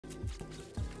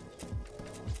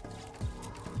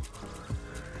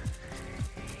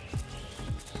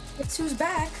Guess who's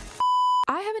back?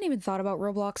 I haven't even thought about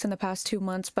Roblox in the past 2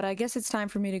 months, but I guess it's time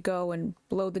for me to go and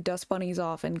blow the dust bunnies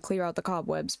off and clear out the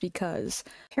cobwebs, because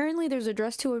apparently there's a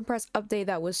Dress to Impress update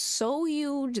that was so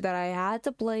huge that I had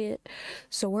to play it.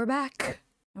 So we're back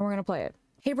and we're gonna play it.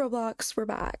 Hey Roblox, we're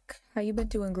back. How you been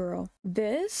doing, girl?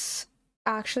 This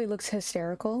actually looks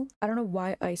hysterical. I don't know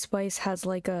why Ice Spice has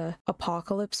like a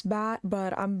apocalypse bat,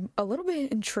 but I'm a little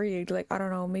bit intrigued. Like, I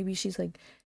don't know, maybe she's like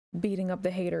beating up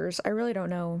the haters. I really don't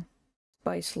know.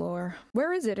 Spice lore.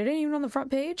 Where is it? It ain't even on the front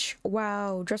page?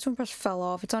 Wow, Dress to Impress fell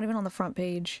off. It's not even on the front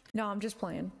page. No, I'm just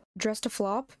playing. Dress to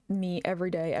flop? Me every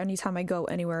day, anytime I go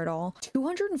anywhere at all.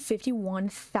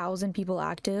 251,000 people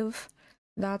active.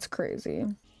 That's crazy.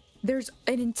 There's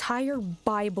an entire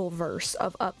Bible verse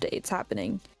of updates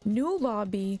happening. New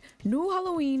lobby, new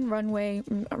Halloween runway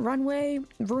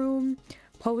room,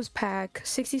 pose pack,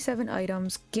 67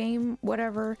 items, game,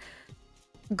 whatever.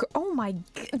 Oh my,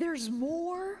 there's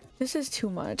more? This is too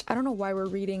much. I don't know why we're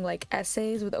reading like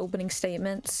essays with opening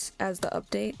statements as the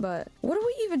update, but what are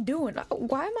we even doing?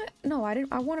 Why am I? No, I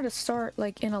didn't. I wanted to start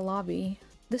like in a lobby.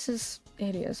 This is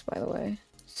hideous, by the way.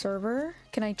 Server?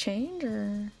 Can I change,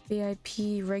 or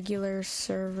VIP, regular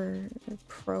server,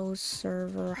 pro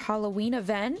server, Halloween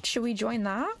event? Should we join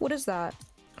that? What is that?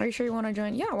 Are you sure you want to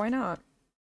join? Yeah, why not?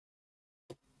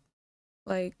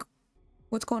 Like,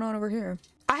 what's going on over here?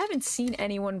 I haven't seen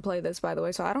anyone play this, by the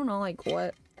way, so I don't know like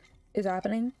what is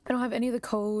happening. I don't have any of the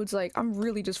codes. Like, I'm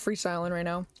really just freestyling right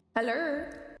now. Hello?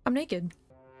 I'm naked.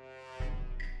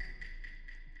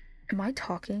 Am I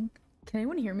talking? Can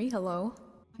anyone hear me? Hello?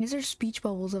 Why is there speech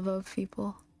bubbles above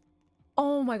people?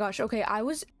 Oh my gosh. Okay, I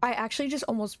actually just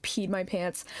almost peed my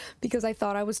pants because I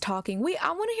thought I was talking. Wait, I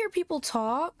want to hear people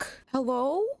talk.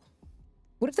 Hello?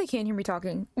 What if they can't hear me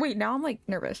talking? Wait, now I'm like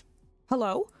nervous.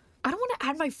 Hello? I don't want to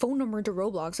add my phone number into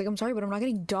Roblox. Like, I'm sorry, but I'm not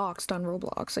getting doxxed on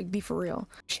Roblox. Like, be for real.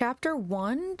 Chapter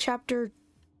 1? Chapter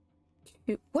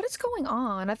 2? What is going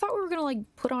on? I thought we were gonna, like,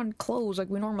 put on clothes like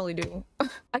we normally do.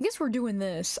 I guess we're doing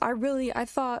this. I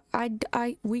thought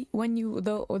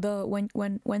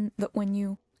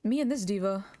me and this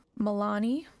diva,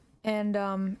 Milani, and,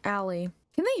 Allie.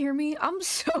 Can they hear me? I'm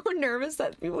so nervous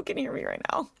that people can hear me right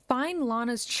now. Find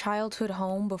Lana's childhood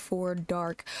home before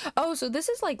dark. Oh, so this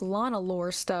is like Lana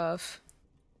lore stuff.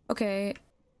 Okay.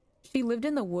 She lived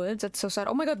in the woods. That's so sad.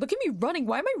 Oh my god, look at me running.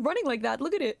 Why am I running like that?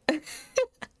 Look at it.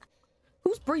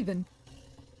 Who's breathing?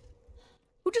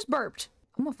 Who just burped?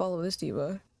 I'm gonna follow this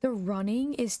diva. The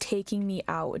running is taking me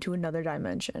out to another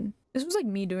dimension. This was like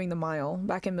me doing the mile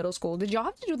back in middle school. Did y'all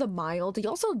have to do the mile? Do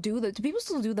y'all still do that? Do people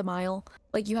still do the mile?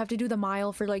 Like, you have to do the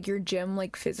mile for like your gym,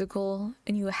 like physical,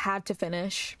 and you had to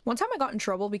finish. One time I got in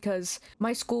trouble because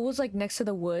my school was like next to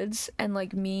the woods, and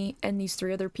like me and these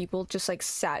 3 other people just like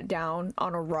sat down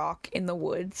on a rock in the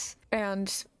woods,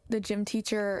 and the gym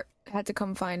teacher had to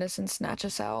come find us and snatch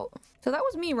us out. So that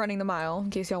was me running the mile, in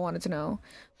case y'all wanted to know.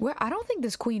 I don't think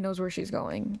this queen knows where she's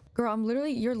going. Girl,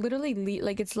 you're literally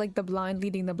like, it's like the blind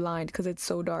leading the blind because it's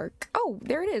so dark. Oh,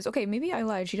 there it is. Okay, maybe I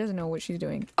lied. She doesn't know what she's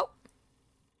doing. Oh.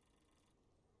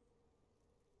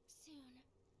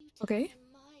 Okay.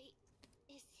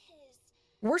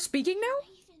 We're speaking now?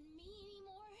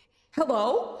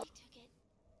 Hello?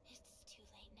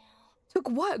 Took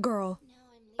what, girl?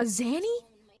 A Zanny?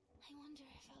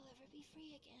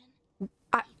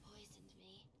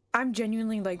 I'm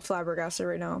genuinely like flabbergasted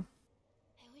right now.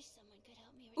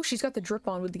 Oh, she's got the drip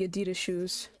on with the Adidas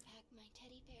shoes.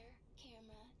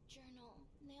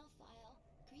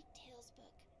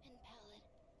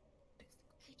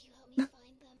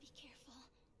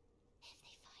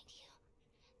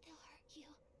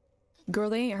 Girl,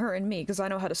 they ain't hurting me because I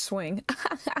know how to swing.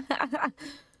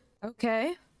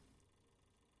 Okay.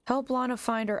 Help Lana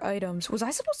find her items. Was I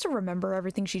supposed to remember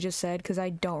everything she just said? Because I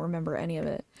don't remember any of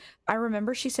it. I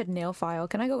remember she said nail file.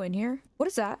 Can I go in here? What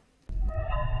is that?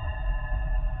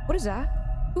 What is that?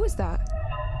 Who is that?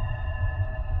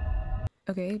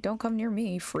 Okay, don't come near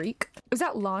me, freak. Is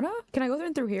that Lana? Can I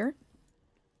go through here?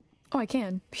 Oh, I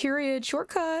can. Period.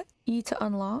 Shortcut. E to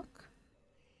unlock.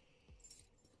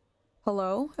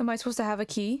 Hello? Am I supposed to have a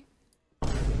key?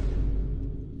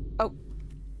 Oh.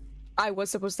 I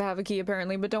was supposed to have a key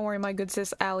apparently, but don't worry, my good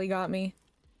sis Allie got me.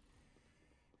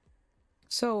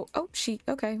 So, oh,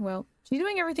 okay, well, she's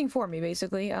doing everything for me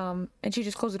basically, and she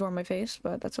just closed the door in my face,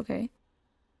 but that's okay.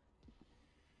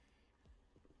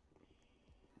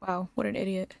 Wow, what an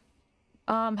idiot.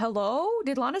 Hello?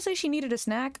 Did Lana say she needed a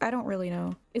snack? I don't really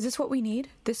know. Is this what we need?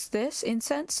 This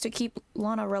incense to keep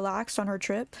Lana relaxed on her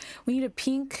trip? We need a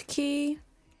pink key.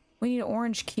 We need an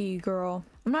orange key, girl.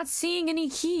 I'm not seeing any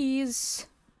keys.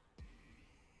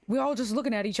 We all just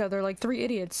looking at each other like 3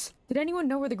 idiots. Did anyone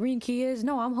know where the green key is?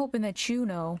 No, I'm hoping that you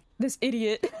know. This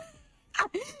idiot.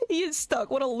 He is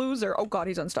stuck. What a loser. Oh god,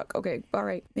 he's unstuck. Okay, all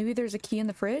right. Maybe there's a key in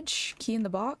the fridge, key in the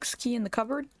box, key in the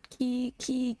cupboard, key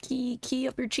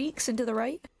up your cheeks and to the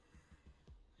right.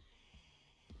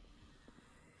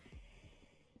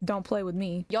 Don't play with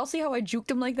me. Y'all see how I juked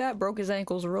him like that? Broke his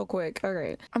ankles real quick. All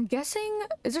right. I'm guessing,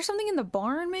 is there something in the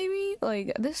barn maybe?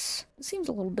 Like, this seems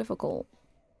a little difficult.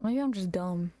 Maybe I'm just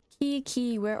dumb.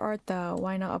 Key, where art thou?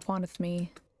 Why not upon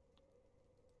me?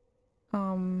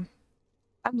 I'm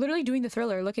literally doing the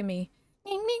Thriller. Look at me.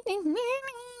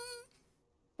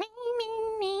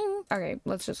 Okay,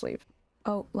 let's just leave.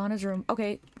 Oh, Lana's room.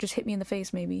 Okay, just hit me in the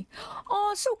face, maybe.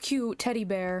 Oh, so cute. Teddy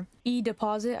bear.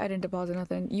 Deposit? I didn't deposit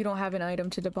nothing. You don't have an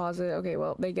item to deposit. Okay,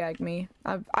 well, they gagged me.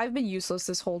 I've been useless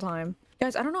this whole time.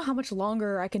 Guys, I don't know how much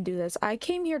longer I can do this. I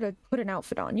came here to put an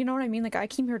outfit on. You know what I mean? Like, I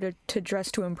came here to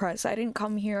dress to impress. I didn't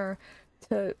come here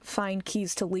to find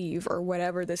keys to leave or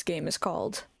whatever this game is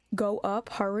called. Go up?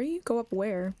 Hurry? Go up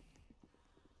where?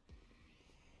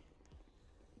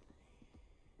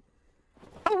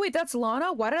 Oh wait, that's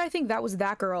Lana? Why did I think that was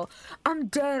that girl? I'm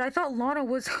dead. I thought Lana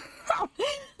was...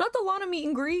 Not the Lana meet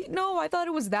and greet. No, I thought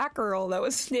it was that girl that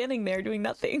was standing there doing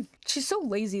nothing. She's so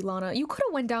lazy, Lana. You could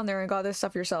have went down there and got this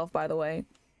stuff yourself, by the way.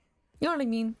 You know what I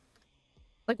mean?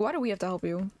 Like, why do we have to help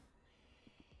you?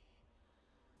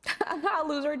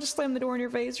 Loser, I just slammed the door in your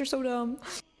face. You're so dumb.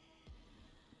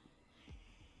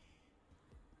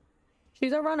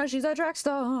 She's a runner, she's a track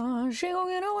star. She gon'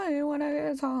 get away when I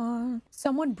get on.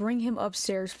 Someone bring him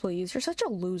upstairs, please. You're such a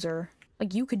loser.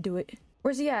 Like, you could do it.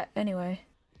 Where's he at, anyway?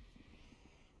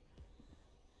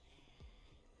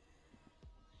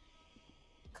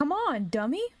 Come on,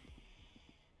 dummy.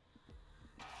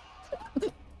 I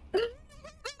didn't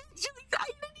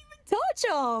even touch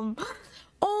him.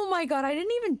 Oh my god, I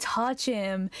didn't even touch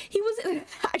him. He was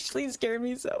actually scared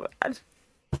me so bad.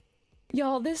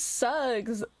 Y'all, this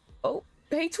sucks. Oh,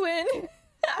 hey twin.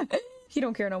 He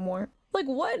don't care no more. Like,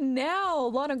 what now?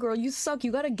 Lana girl, you suck.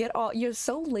 You gotta get all— you're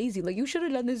so lazy. Like, you should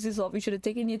have done this yourself. You should have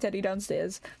taken your teddy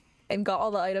downstairs and got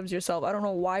all the items yourself. I don't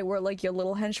know why we're like your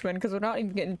little henchmen, because we're not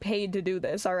even getting paid to do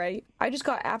this, alright? I just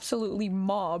got absolutely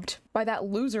mobbed by that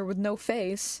loser with no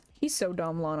face. He's so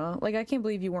dumb, Lana. Like, I can't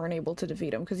believe you weren't able to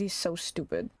defeat him, because he's so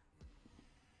stupid.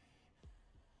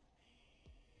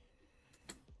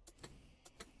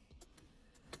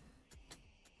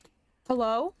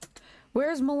 Hello?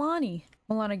 Where's Milani?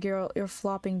 Milani girl, you're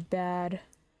flopping bad.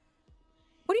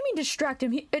 What do you mean distract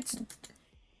him? It's...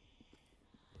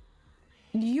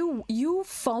 You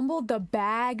fumbled the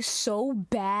bag so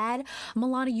bad.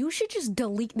 Milani, you should just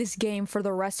delete this game for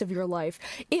the rest of your life.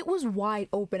 It was wide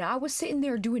open. I was sitting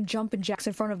there doing jumping jacks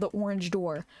in front of the orange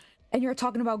door. And you're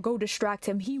talking about go distract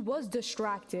him. He was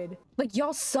distracted. Like,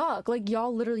 y'all suck. Like,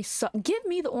 y'all literally suck. Give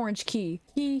me the orange key.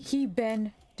 He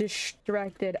been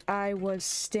distracted. I was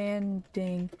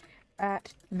standing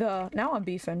at the— now I'm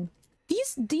beefing.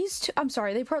 These two— I'm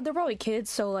sorry, they're probably kids,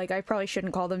 so like I probably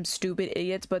shouldn't call them stupid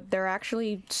idiots, but they're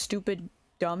actually stupid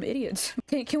dumb idiots.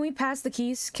 Can we pass the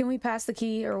keys? Can we pass the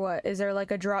key or what? Is there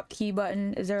like a drop key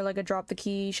button? Is there like a drop the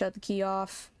key, shut the key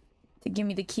off? To give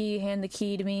me the key, hand the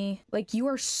key to me. Like, you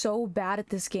are so bad at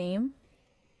this game.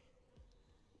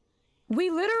 We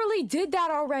literally did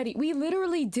that already. We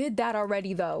literally did that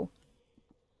already though.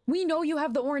 We know you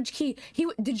have the orange key.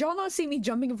 Did y'all not see me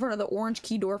jumping in front of the orange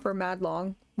key door for mad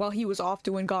long while he was off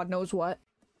doing God knows what?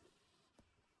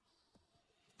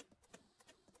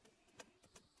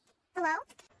 Hello?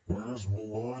 Where's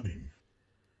Milani?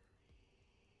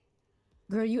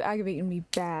 Girl, you aggravating me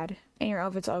bad. And your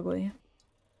outfit's ugly.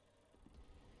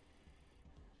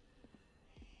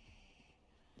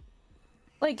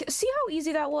 Like, see how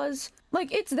easy that was?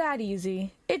 Like, it's that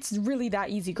easy. It's really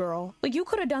that easy, girl. Like, you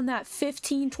could have done that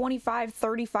 15, 25,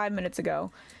 35 minutes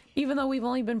ago. Even though we've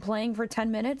only been playing for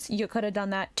 10 minutes, you could have done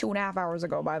that 2.5 hours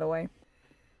ago, by the way.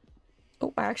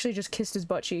 Oh, I actually just kissed his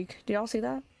butt cheek. Did y'all see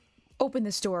that? Open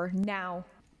this door, now.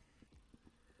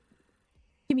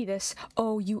 Give me this.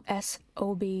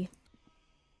 O-U-S-O-B.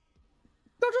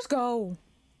 Girl, just go.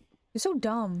 You're so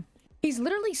dumb. He's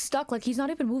literally stuck, like he's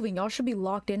not even moving. Y'all should be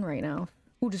locked in right now.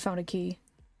 Who just found a key?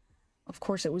 Of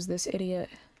course it was this idiot.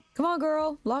 Come on,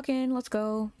 girl. Lock in. Let's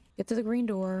go. Get to the green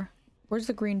door. Where's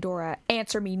the green door at?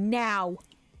 Answer me now!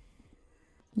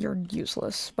 You're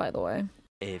useless, by the way.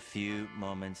 A few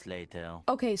moments later.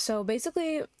 Okay, so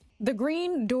basically, the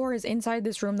green door is inside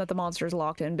this room that the monster is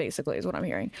locked in, basically, is what I'm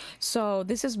hearing. So,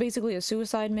 this is basically a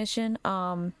suicide mission.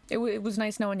 It was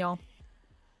nice knowing y'all.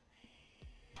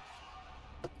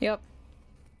 Yep.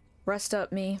 Rest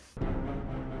up, me.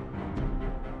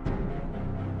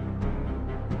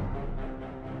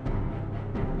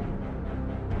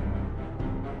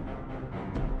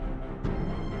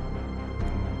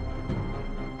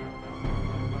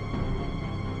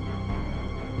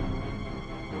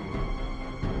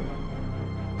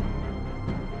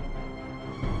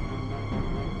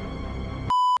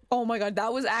 Oh my god,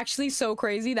 that was actually so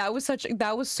crazy. That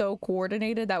was so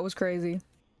coordinated. That was crazy.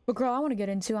 But girl, I want to get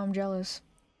into, I'm jealous.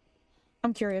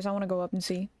 I'm curious. I want to go up and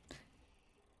see.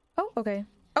 Oh, okay.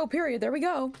 Oh, period. There we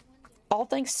go. All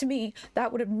thanks to me.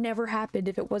 That would have never happened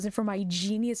if it wasn't for my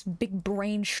genius big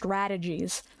brain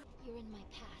strategies. You're in my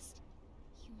past.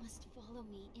 You must follow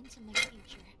me into my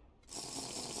future.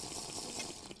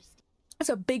 That's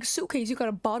a big suitcase. You got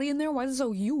a body in there? Why is it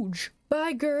so huge?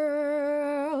 Bye,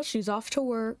 girl. She's off to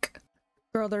work.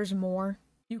 Girl, there's more.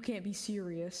 You can't be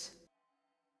serious.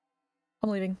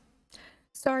 I'm leaving.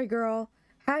 Sorry, girl.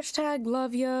 Hashtag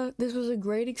love ya. This was a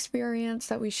great experience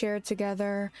that we shared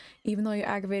together, even though you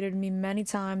aggravated me many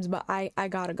times, but I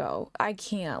gotta go. I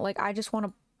can't. Like, I just want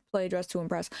to play Dress to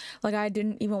Impress. Like, I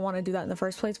didn't even want to do that in the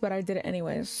first place, but I did it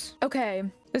anyways. Okay,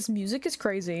 this music is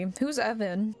crazy. Who's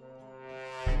Evan?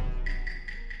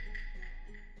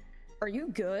 Are you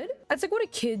good? That's like what a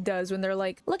kid does when they're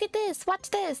like, look at this, watch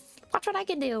what I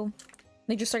can do.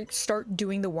 They just like start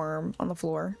doing the worm on the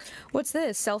floor. What's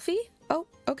this? Selfie? Oh,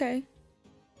 okay.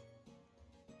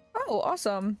 Oh,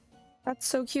 awesome. That's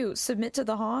so cute. Submit to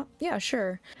the haunt? Yeah,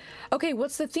 sure. Okay,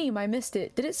 what's the theme? I missed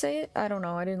it. Did it say it? I don't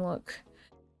know. I didn't look.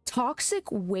 Toxic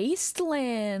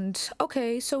Wasteland.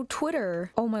 Okay, so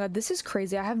Twitter. Oh my god, this is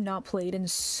crazy. I have not played in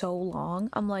so long.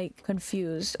 I'm like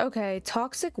confused. Okay,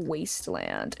 Toxic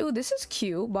Wasteland. Ooh, this is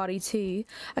cute. Body tee.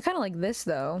 I kind of like this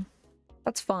though.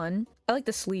 That's fun. I like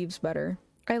the sleeves better.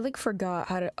 I like forgot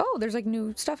how to— oh, there's like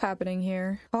new stuff happening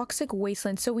here. Toxic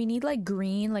Wasteland. So we need like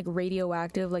green, like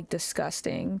radioactive, like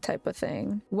disgusting type of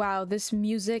thing. Wow, this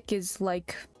music is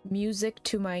like music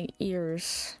to my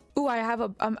ears. Ooh, I have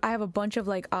a bunch of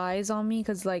like eyes on me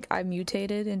because like I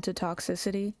mutated into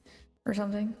toxicity or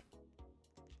something.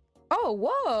 Oh,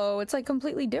 whoa, it's like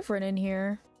completely different in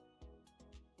here.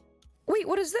 Wait,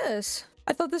 what is this?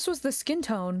 I thought this was the skin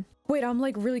tone. Wait, I'm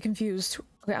like really confused.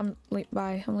 Okay,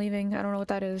 bye. I'm leaving. I don't know what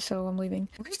that is, so I'm leaving.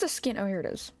 Where's the skin? Oh, here it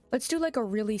is. Let's do like a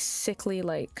really sickly,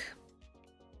 like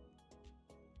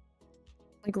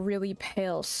really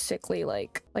pale, sickly,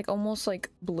 like almost like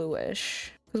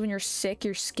bluish. Because when you're sick,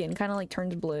 your skin kind of like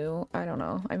turns blue. I don't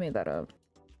know. I made that up.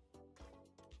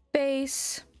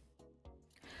 Face.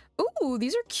 Ooh,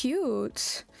 these are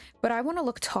cute. But I want to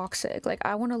look toxic. Like,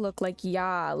 I want to look like,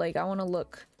 yeah, like I want to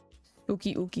look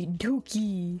spooky, ookie,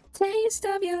 dookie. Taste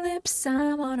of your lips,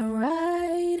 I'm on a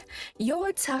ride.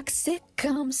 You're toxic,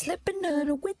 I'm slipping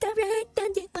under with the right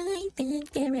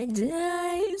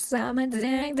paradise. I'm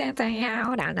addicted to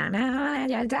you,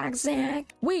 you're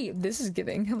toxic. Wait, this is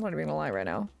giving. I'm not even gonna lie right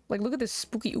now. Like, look at this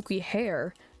spooky, ookie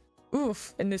hair.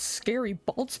 Oof, and this scary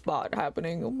bald spot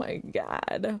happening. Oh my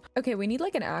god. Okay, we need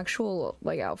like an actual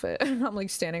like outfit. I'm like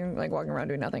standing, like walking around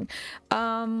doing nothing.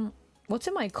 What's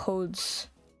in my codes?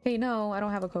 Hey, no, I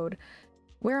don't have a code.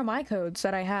 Where are my codes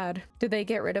that I had? Did they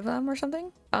get rid of them or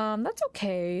something? That's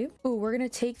okay. Ooh, we're gonna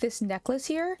take this necklace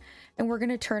here and we're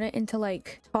gonna turn it into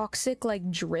like toxic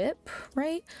like drip,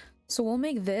 right? So we'll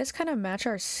make this kind of match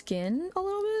our skin a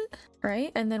little bit,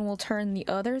 right? And then we'll turn the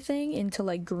other thing into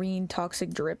like green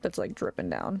toxic drip that's like dripping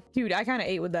down. Dude, I kind of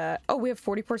ate with that. Oh, we have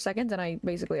 44 seconds and I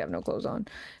basically have no clothes on.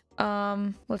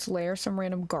 Let's layer some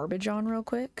random garbage on real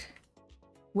quick.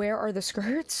 Where are the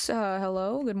skirts?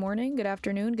 Hello, good morning, good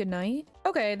afternoon, good night.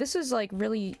 Okay, this is like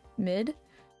really mid.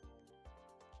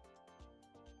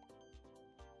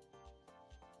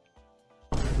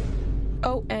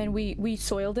 Oh, and we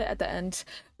soiled it at the end.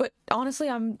 But honestly,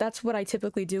 that's what I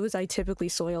typically do, is I typically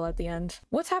soil at the end.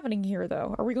 What's happening here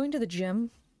though? Are we going to the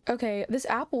gym? Okay, this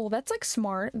apple, that's like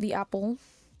smart, the apple.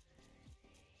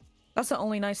 That's the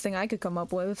only nice thing I could come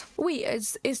up with. Wait,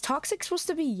 is toxic supposed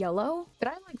to be yellow? Did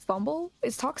I like fumble?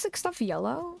 Is toxic stuff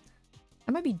yellow?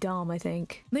 I might be dumb, I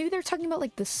think. Maybe they're talking about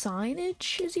like the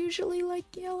signage is usually like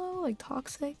yellow, like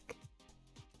toxic.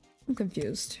 I'm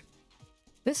confused.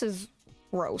 This is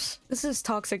gross. This is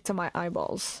toxic to my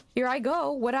eyeballs. Here I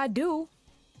go. What I do?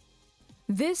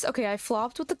 This, okay, I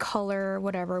flopped with the color,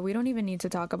 whatever. We don't even need to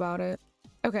talk about it.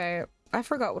 Okay, I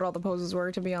forgot what all the poses were,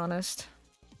 to be honest.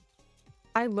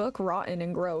 I look rotten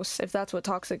and gross, if that's what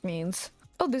toxic means.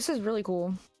 Oh, this is really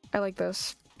cool. I like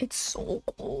this. It's so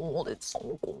cold. It's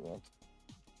so cold.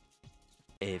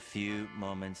 A few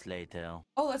moments later.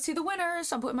 Oh, let's see the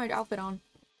winners. I'm putting my outfit on.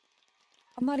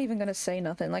 I'm not even gonna say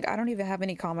nothing. Like, I don't even have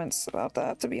any comments about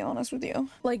that, to be honest with you.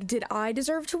 Like, did I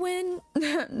deserve to win?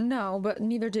 No, but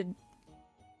neither did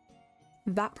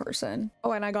that person.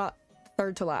 Oh, and I got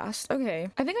third to last. Okay.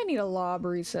 I think I need a lob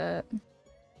reset.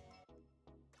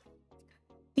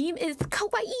 Theme is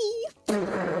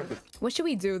kawaii. What should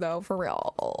we do though, for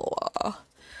real?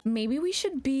 Maybe we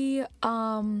should be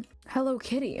Hello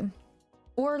Kitty,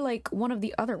 or like one of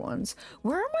the other ones.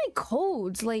 Where are my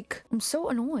codes? Like, I'm so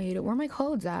annoyed. Where are my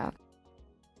codes at?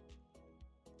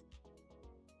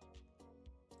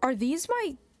 Are these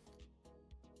my...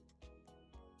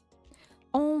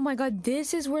 Oh my god,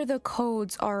 this is where the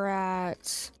codes are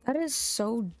at. That is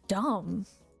so dumb.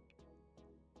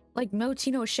 Like, no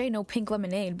tea, no shade, no pink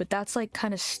lemonade, but that's like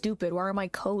kind of stupid. Why are my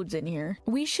codes in here?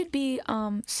 We should be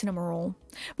cinema roll,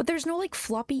 but there's no like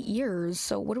floppy ears,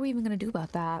 so what are we even gonna do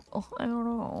about that? Oh, I don't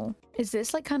know. Is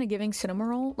this like kind of giving cinema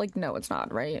roll? Like, no, it's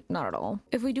not, right? Not at all.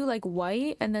 If we do like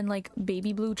white and then like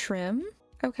baby blue trim,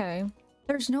 okay.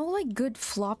 There's no like good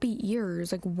floppy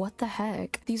ears. Like, what the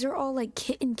heck? These are all like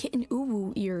kitten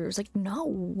ooh ears. Like, no,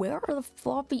 where are the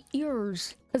floppy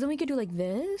ears? Because then we could do like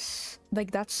this.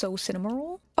 Like, that's so cinema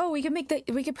roll. Oh, we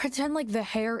could pretend like the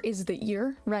hair is the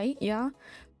ear, right? Yeah.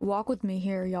 Walk with me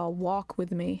here, y'all. Walk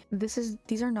with me.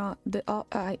 These are not the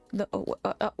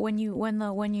when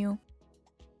you.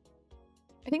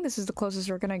 I think this is the closest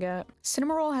we're gonna get.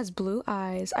 Cinema roll has blue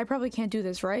eyes. I probably can't do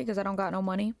this, right? Because I don't got no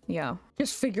money. Yeah.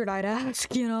 Just figured I'd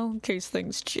ask, you know, in case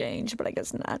things change, but I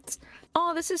guess not.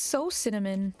 Oh, this is so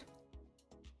cinnamon.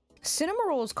 Cinema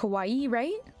roll is kawaii,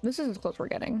 right? This is as close we're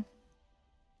getting.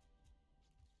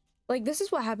 Like, this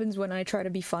is what happens when I try to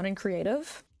be fun and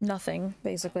creative. Nothing,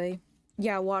 basically.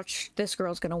 Yeah, watch. This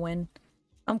girl's gonna win.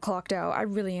 I'm clocked out. I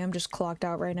really am just clocked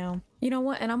out right now. You know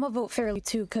what? And I'm gonna vote fairly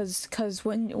too, cause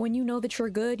when you know that you're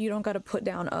good, you don't gotta put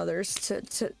down others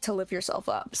to lift yourself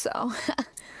up. So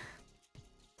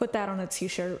put that on a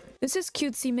t-shirt. This is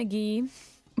cutesy McGee,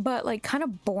 but like kind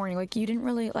of boring. Like, you didn't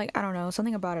really like, I don't know,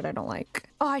 something about it I don't like.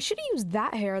 Oh, I should have used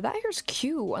that hair. That hair's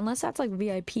cute, unless that's like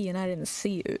VIP and I didn't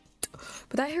see it.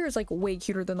 But that hair is like way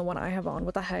cuter than the one I have on.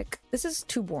 What the heck? This is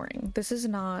too boring. This is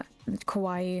not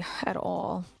kawaii at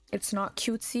all. It's not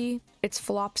cutesy, it's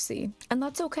flopsy. And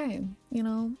that's okay, you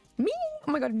know? Me?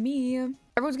 Oh my god, me.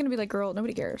 Everyone's gonna be like, girl,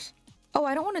 nobody cares. Oh,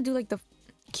 I don't want to do like the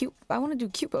cute, I want to do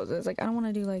cute poses. Like, I don't want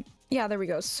to do like, yeah, there we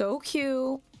go. So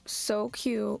cute, so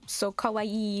cute, so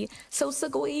kawaii, so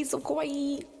sugoi, so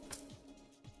kawaii.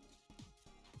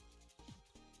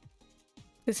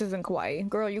 This isn't kawaii.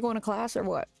 Girl, you going to class or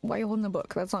what? Why are you holding the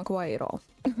book? That's not kawaii at all.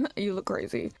 You look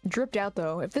crazy. Dripped out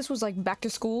though. If this was like back to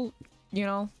school, you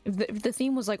know, if the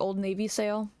theme was like Old Navy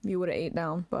sale, you would have ate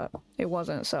down, but it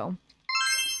wasn't, so.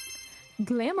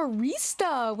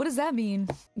 Glamourista! What does that mean?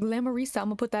 Glamourista, I'm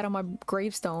gonna put that on my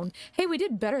gravestone. Hey, we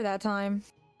did better that time.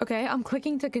 Okay, I'm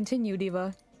clicking to continue,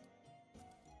 Diva.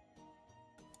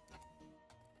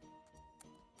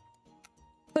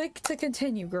 Click to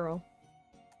continue, girl.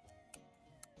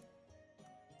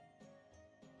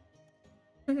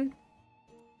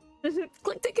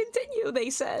 Click to continue, they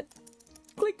said.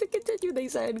 Click to continue, they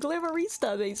said.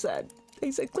 Glamourista, they said.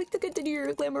 They said, click to continue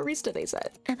your glamourista, they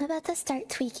said. I'm about to start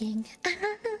tweaking.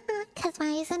 Cause why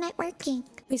isn't it working?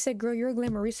 They said, girl, you're a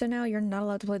glamourista now. You're not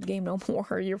allowed to play the game no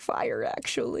more. You're fired,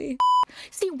 actually.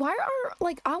 See, why are,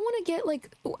 like, I want to get,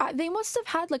 like, they must have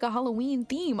had, like, a Halloween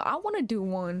theme. I want to do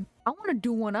one. I want to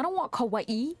do one. I don't want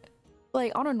kawaii.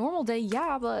 Like, on a normal day,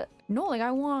 yeah, but no, like,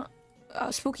 I want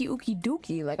spooky ookie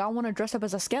dookie. Like, I want to dress up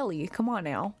as a skelly. Come on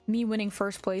now. Me winning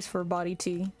first place for body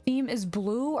tea. Theme is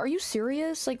blue? Are you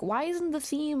serious? Like, why isn't the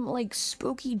theme, like,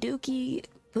 spooky dookie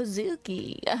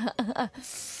bazooki?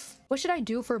 What should I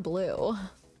do for blue?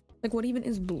 Like, what even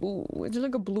is blue? Is there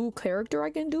like a blue character I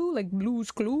can do? Like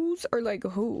Blue's Clues? Or like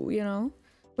who, you know?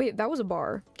 Wait, that was a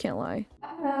bar. Can't lie.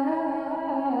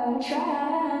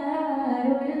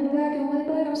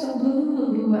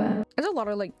 There's a lot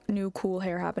of like new cool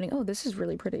hair happening. Oh, this is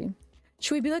really pretty.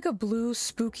 Should we be like a blue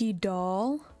spooky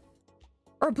doll?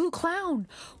 Or a blue clown?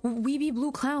 We be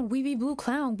blue clown. We be blue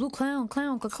clown. Blue clown.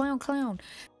 Clown. Clown. Clown.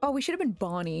 Oh, we should have been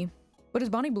Bonnie. But is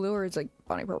Bonnie blue or is like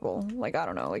Bonnie purple? Like, I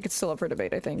don't know. Like, it's still up for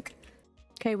debate, I think.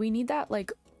 Okay, we need that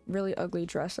like really ugly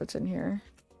dress that's in here.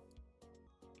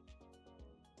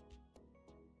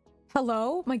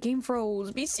 Hello? My game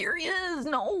froze. Be serious.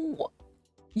 No.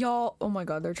 Y'all, oh my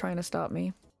god, they're trying to stop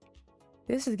me.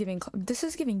 This is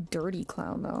giving dirty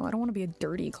clown though. I don't want to be a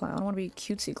dirty clown. I want to be a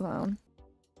cutesy clown.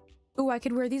 Ooh, I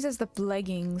could wear these as the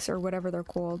leggings or whatever they're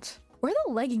called. Where are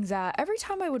the leggings at? Every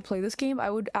time I would play this game,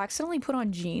 I would accidentally put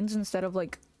on jeans instead of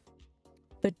like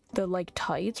the like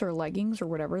tights or leggings or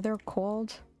whatever they're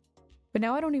called. But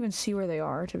now I don't even see where they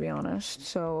are, to be honest.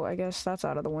 So I guess that's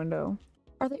out of the window.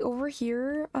 Are they over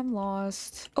here? I'm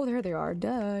lost. Oh, there they are.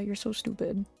 Duh, you're so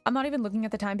stupid. I'm not even looking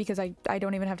at the time because I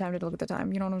don't even have time to look at the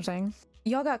time. You know what I'm saying?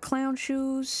 Y'all got clown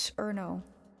shoes or no?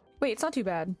 Wait, it's not too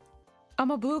bad.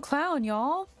 I'm a blue clown,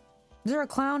 y'all. Is there a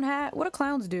clown hat? What do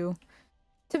clowns do?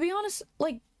 To be honest,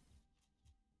 like...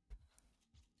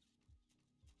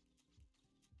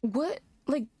 What?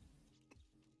 Like...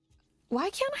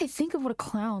 Why can't I think of what a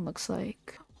clown looks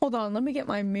like? Hold on, let me get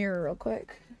my mirror real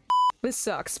quick. This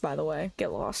sucks, by the way.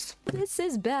 Get lost. This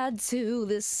is bad too.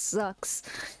 This sucks.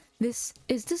 This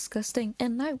is disgusting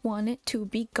and I want it to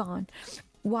be gone.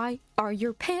 Why are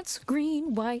your pants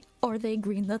green? Why are they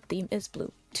green? The theme is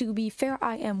blue. To be fair,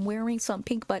 I am wearing some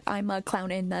pink, but I'm a clown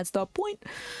and that's the point.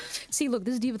 See, look,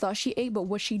 this diva thought she ate, but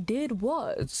what she did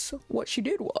was...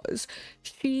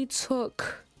 she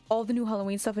took all the new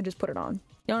Halloween stuff and just put it on.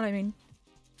 You know what I mean?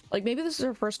 Like, maybe this is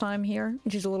her first time here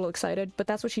and she's a little excited, but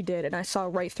that's what she did and I saw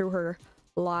right through her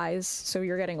lies, so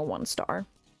you're getting a 1 star.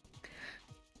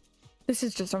 This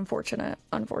is just unfortunate,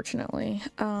 unfortunately.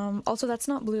 Also, that's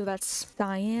not blue, that's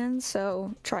cyan,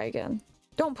 so try again.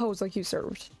 Don't pose like you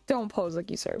served. Don't pose like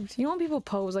you served. You know when people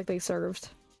pose like they served?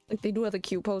 Like, they do other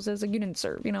cute poses, like you didn't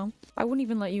serve, you know? I wouldn't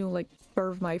even let you, like,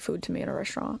 serve my food to me at a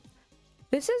restaurant.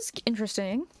 This is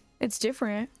interesting. It's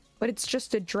different, but it's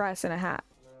just a dress and a hat.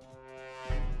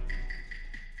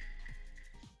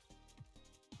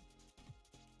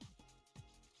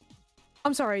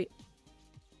 I'm sorry.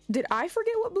 Did I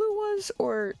forget what blue was,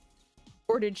 or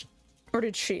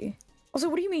did she? Also,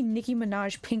 what do you mean Nicki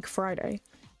Minaj Pink Friday?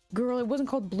 Girl, it wasn't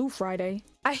called Blue Friday.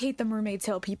 I hate the mermaid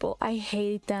tail people. I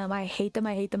hate them. I hate them.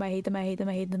 I hate them. I hate them. I hate them.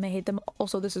 I hate them. I hate them.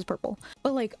 Also, this is purple.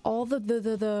 But like all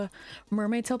the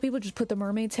mermaid tail people just put the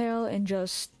mermaid tail and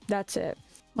just that's it.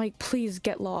 Like, please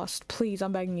get lost. Please,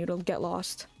 I'm begging you to get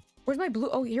lost. Where's my blue?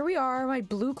 Oh, here we are. My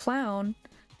blue clown.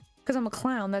 Because I'm a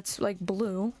clown. That's like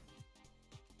blue.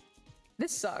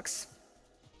 This sucks.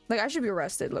 Like, I should be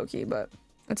arrested, low-key, but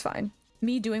it's fine.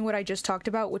 Me doing what I just talked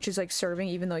about, which is like serving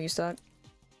even though you suck.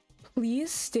 Please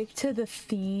stick to the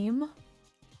theme.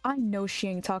 I know she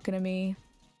ain't talking to me.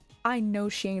 I know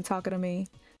she ain't talking to me.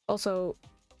 Also,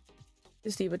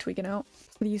 is Diva tweaking out?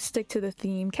 Please stick to the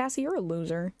theme. Cassie, you're a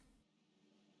loser.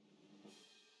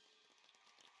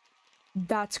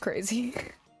 That's crazy.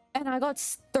 And I got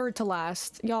third to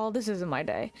last. Y'all, this isn't my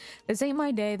day. This ain't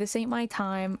my day. This ain't my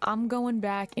time. I'm going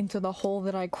back into the hole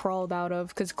that I crawled out of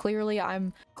because clearly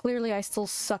I still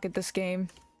suck at this game.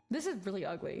 This is really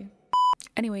ugly.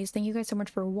 Anyways, thank you guys so much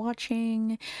for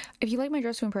watching. If you like my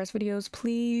Dress to Impress videos,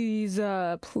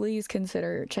 please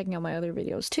consider checking out my other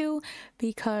videos too,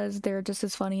 because they're just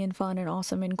as funny and fun and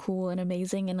awesome and cool and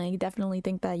amazing, and I definitely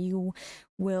think that you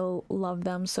will love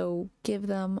them, so give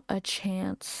them a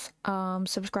chance.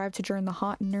 Subscribe to join the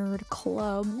Hot Nerd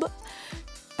Club,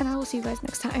 and I will see you guys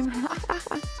next time.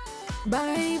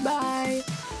 Bye bye.